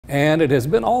And it has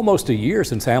been almost a year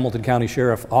since Hamilton County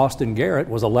Sheriff Austin Garrett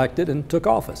was elected and took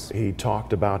office. He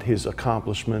talked about his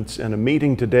accomplishments in a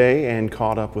meeting today and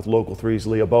caught up with Local 3's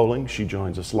Leah Bowling. She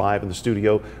joins us live in the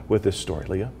studio with this story.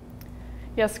 Leah?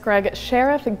 Yes, Greg,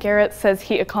 Sheriff Garrett says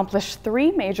he accomplished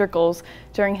 3 major goals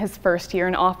during his first year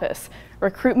in office: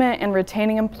 recruitment and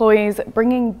retaining employees,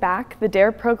 bringing back the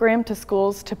DARE program to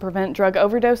schools to prevent drug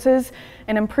overdoses,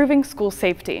 and improving school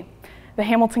safety. The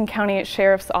Hamilton County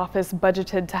Sheriff's Office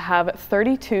budgeted to have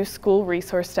 32 school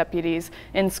resource deputies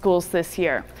in schools this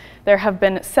year. There have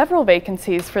been several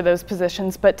vacancies for those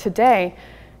positions, but today,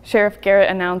 Sheriff Garrett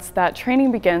announced that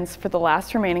training begins for the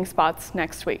last remaining spots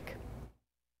next week.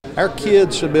 Our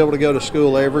kids should be able to go to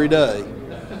school every day,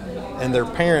 and their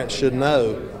parents should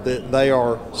know that they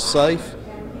are safe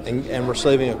and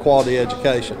receiving a quality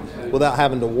education without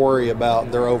having to worry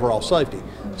about their overall safety.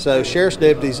 So sheriff's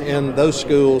deputies in those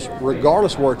schools,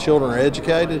 regardless of where children are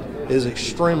educated, is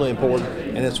extremely important,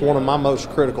 and it's one of my most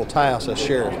critical tasks as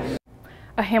sheriff.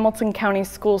 A Hamilton County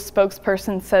school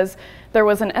spokesperson says there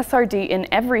was an SRD in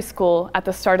every school at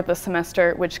the start of the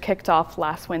semester, which kicked off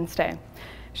last Wednesday.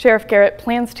 Sheriff Garrett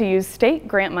plans to use state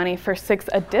grant money for 6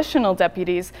 additional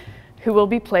deputies who will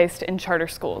be placed in charter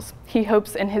schools. He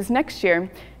hopes in his next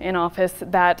year in office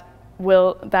that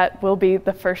will be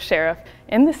the first sheriff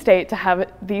in the state to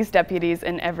have these deputies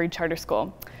in every charter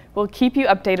school. We'll keep you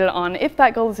updated on if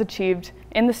that goal is achieved.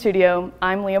 In the studio,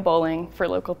 I'm Leah Bowling for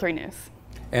Local 3 News.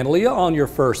 And Leah, on your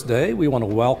first day, we want to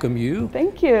welcome you.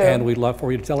 Thank you. And we'd love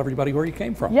for you to tell everybody where you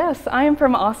came from. Yes, I am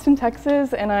from Austin,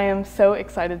 Texas, and I am so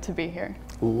excited to be here.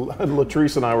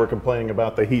 Latrice and I were complaining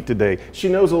about the heat today. She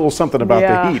knows a little something about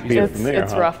the heat being from there.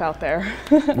 It's rough out there.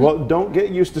 Well, don't get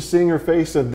used to seeing her face